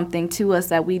does something to us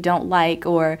that we don't like,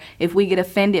 or if we get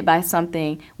offended by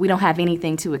something, we don't have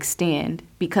anything to extend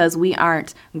because we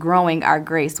aren't growing our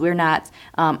grace. We're not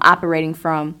operating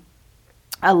from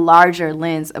a larger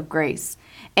lens of grace.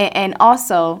 And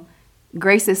also,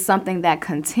 grace is something that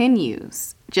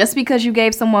continues. Just because you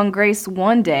gave someone grace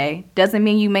one day doesn't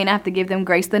mean you may not have to give them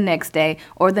grace the next day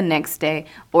or the next day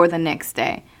or the next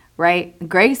day. Right?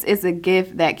 Grace is a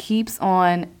gift that keeps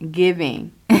on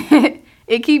giving.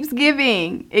 It keeps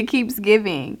giving. It keeps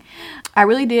giving. I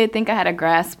really did think I had a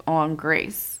grasp on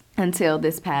grace until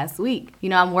this past week.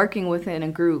 I'm working within a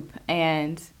group,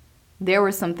 and there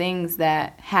were some things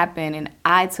that happened, and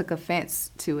I took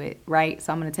offense to it, right?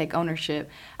 So I'm going to take ownership.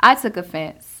 I took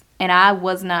offense, and I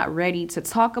was not ready to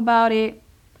talk about it,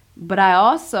 but I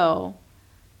also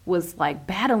was like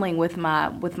battling with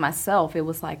myself. It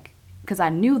was like, because I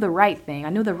knew the right thing. I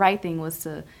knew the right thing was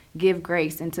to give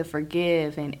grace and to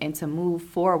forgive and to move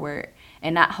forward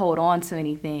and not hold on to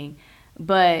anything.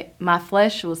 But my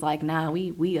flesh was like, nah,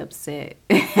 we upset.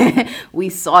 We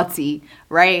salty,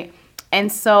 right?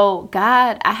 And so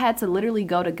God, I had to literally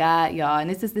go to God, y'all. And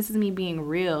this is me being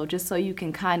real, just so you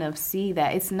can kind of see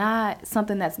that it's not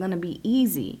something that's going to be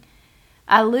easy.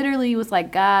 I literally was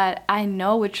like, God, I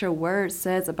know what your word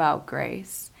says about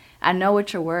grace. I know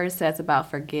what your word says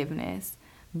about forgiveness,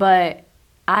 but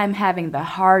I'm having the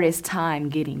hardest time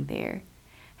getting there.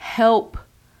 Help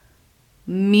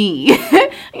me.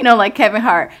 Like Kevin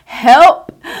Hart,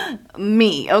 help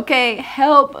me, okay?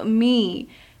 Help me,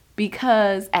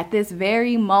 because at this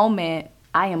very moment,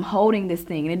 I am holding this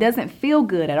thing and it doesn't feel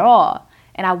good at all.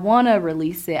 And I want to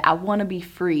release it. I want to be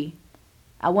free.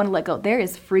 I want to let go. There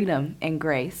is freedom in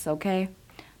grace, okay?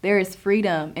 There is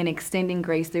freedom in extending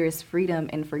grace. There is freedom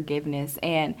in forgiveness.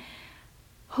 And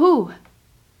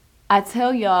I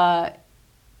tell y'all,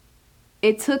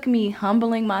 it took me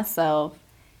humbling myself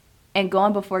and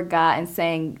going before God and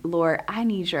saying, Lord, I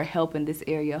need your help in this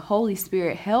area. Holy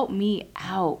Spirit, help me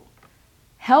out.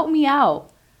 Help me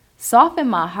out. Soften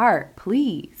my heart,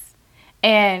 please.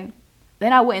 And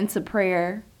then I went into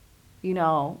prayer.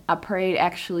 I prayed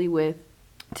actually with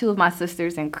 2 of my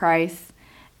sisters in Christ,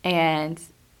 and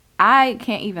I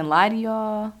can't even lie to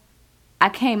y'all. I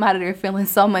came out of there feeling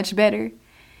so much better.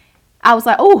 I was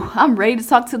like, oh, I'm ready to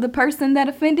talk to the person that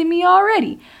offended me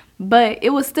already. But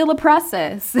it was still a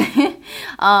process.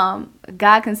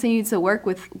 God continued to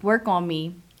work on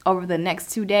me over the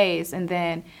next 2 days. And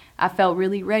then I felt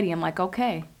really ready. I'm like,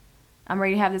 okay, I'm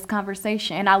ready to have this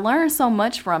conversation. And I learned so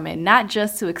much from it, not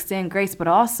just to extend grace, but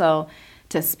also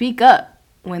to speak up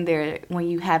when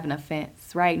you have an offense.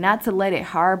 grace, right? Not to let it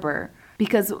harbor.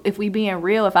 Because if we being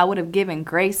real, if I would have given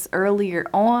grace earlier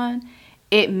on,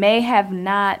 it may have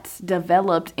not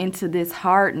developed into this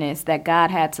hardness that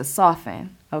God had to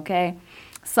soften, okay?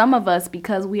 Some of us,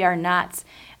 because we are not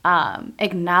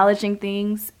acknowledging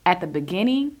things at the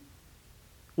beginning,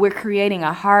 we're creating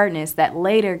a hardness that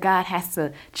later God has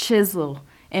to chisel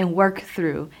and work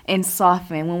through and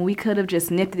soften when we could have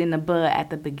just nipped it in the bud at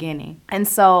the beginning. And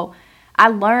so I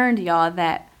learned, y'all,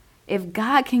 that if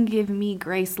God can give me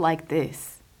grace like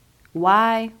this,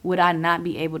 why would I not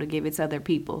be able to give it to other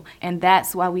people? And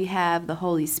that's why we have the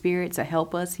Holy Spirit to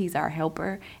help us. He's our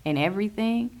helper in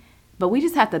everything. But we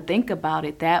just have to think about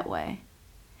it that way.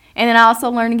 And then I also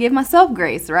learned to give myself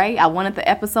grace, right? I wanted the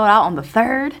episode out on the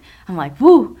 3rd. I'm like,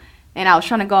 woo. And I was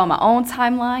trying to go on my own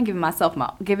timeline,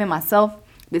 giving myself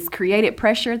this created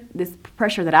pressure, this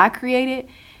pressure that I created.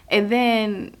 And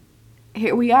then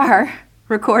here we are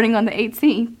recording on the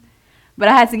 18th. But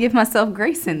I had to give myself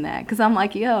grace in that because I'm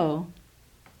like, yo,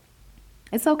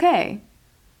 it's okay.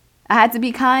 I had to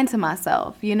be kind to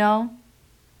myself, you know?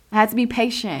 I had to be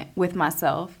patient with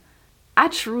myself. I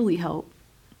truly hope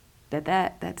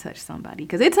that touched somebody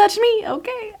because it touched me,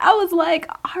 okay? I was like,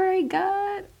 all right,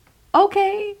 God,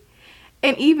 okay.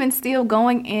 And even still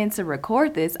going in to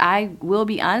record this, I will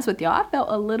be honest with y'all, I felt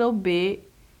a little bit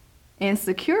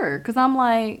insecure because I'm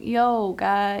like, yo,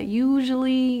 God,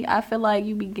 usually I feel like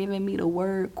you be giving me the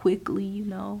word quickly, you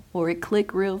know, or it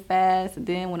click real fast. And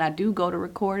then when I do go to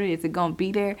record it, is it going to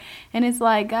be there? And it's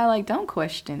like, God, like, don't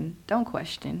question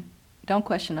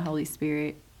the Holy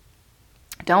Spirit.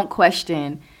 Don't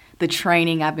question the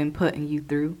training I've been putting you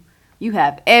through. You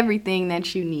have everything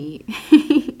that you need.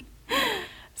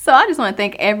 So I just want to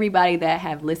thank everybody that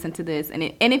have listened to this. And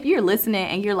if you're listening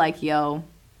and you're like, yo,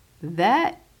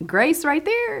 that grace right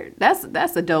there,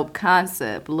 that's a dope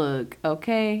concept. Look,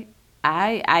 okay,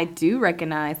 I do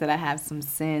recognize that I have some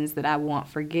sins that I want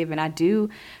forgiven. I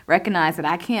do recognize that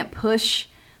I can't push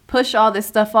all this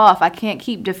stuff off. I can't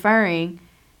keep deferring.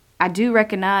 I do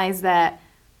recognize that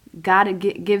God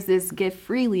gives this gift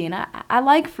freely, and I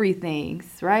like free things,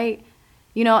 right?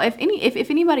 You know, if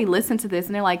anybody listens to this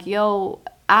and they're like, yo,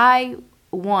 I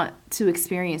want to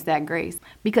experience that grace,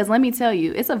 because let me tell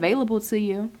you, it's available to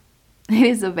you. It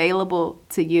is available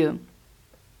to you.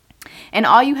 And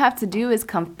all you have to do is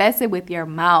confess it with your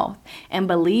mouth and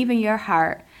believe in your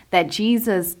heart that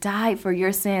Jesus died for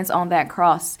your sins on that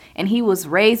cross and he was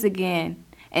raised again.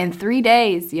 In 3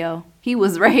 days, he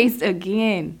was raised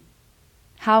again.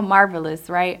 How marvelous,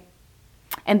 right?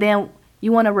 And then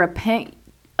you want to repent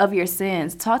of your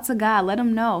sins. Talk to God. Let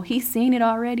him know. He's seen it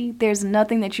already. There's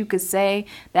nothing that you could say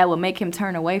that will make him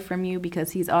turn away from you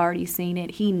because he's already seen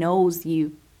it. He knows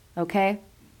you. Okay?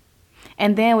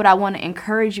 And then what I want to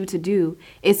encourage you to do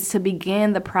is to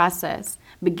begin the process.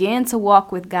 Begin to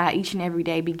walk with God each and every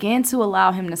day. Begin to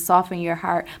allow him to soften your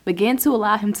heart. Begin to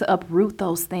allow him to uproot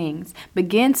those things.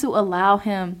 Begin to allow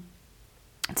him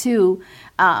to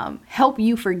help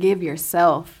you forgive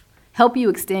yourself. Help you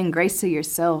extend grace to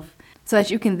yourself so that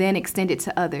you can then extend it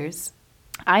to others.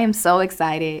 I am so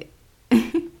excited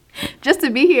just to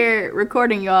be here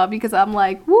recording, y'all, because I'm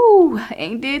like, woo,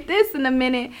 ain't did this in a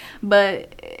minute,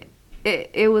 but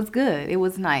it was good. It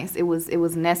was nice. It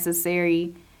was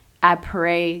necessary. I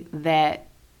pray that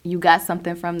you got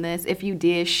something from this. If you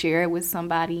did, share it with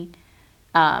somebody.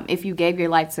 If you gave your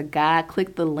life to God,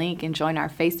 click the link and join our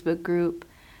Facebook group.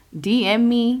 DM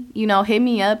me, hit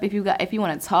me up if you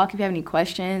want to talk, if you have any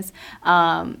questions.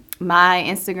 My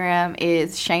Instagram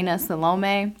is Shaina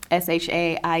Salome,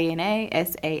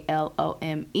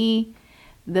 ShainaSalome.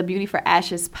 The Beauty for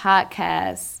Ashes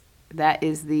podcast, that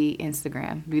is the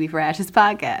Instagram, Beauty for Ashes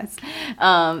podcast.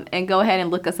 And go ahead and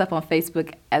look us up on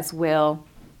Facebook as well.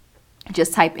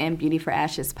 Just type in Beauty for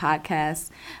Ashes podcast.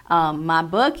 My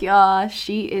book, y'all,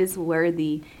 She Is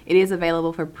Worthy. It is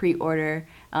available for pre-order.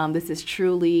 This is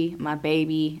truly my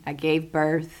baby. I gave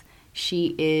birth.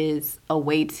 She is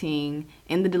awaiting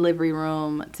in the delivery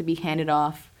room to be handed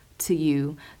off to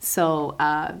you. So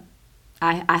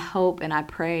I hope and I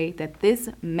pray that this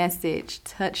message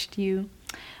touched you,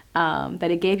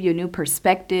 that it gave you a new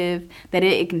perspective, that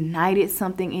it ignited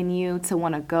something in you to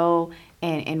want to go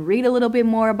and read a little bit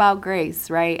more about grace,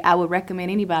 right? I would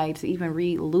recommend anybody to even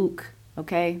read Luke,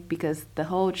 okay? Because the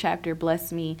whole chapter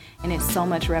blessed me and it's so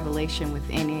much revelation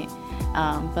within it.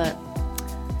 But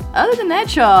other than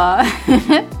that, y'all,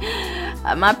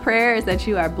 my prayer is that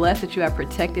you are blessed, that you are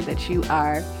protected, that you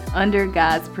are under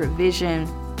God's provision.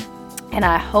 And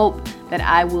I hope that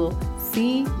I will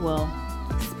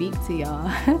speak to y'all.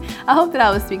 I hope that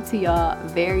I will speak to y'all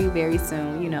very, very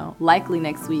soon, likely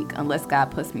next week, unless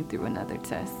God puts me through another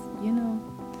test,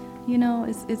 you know,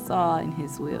 it's all in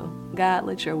his will. God,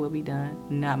 let your will be done,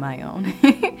 not my own.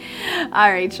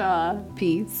 All right, y'all.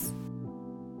 Peace.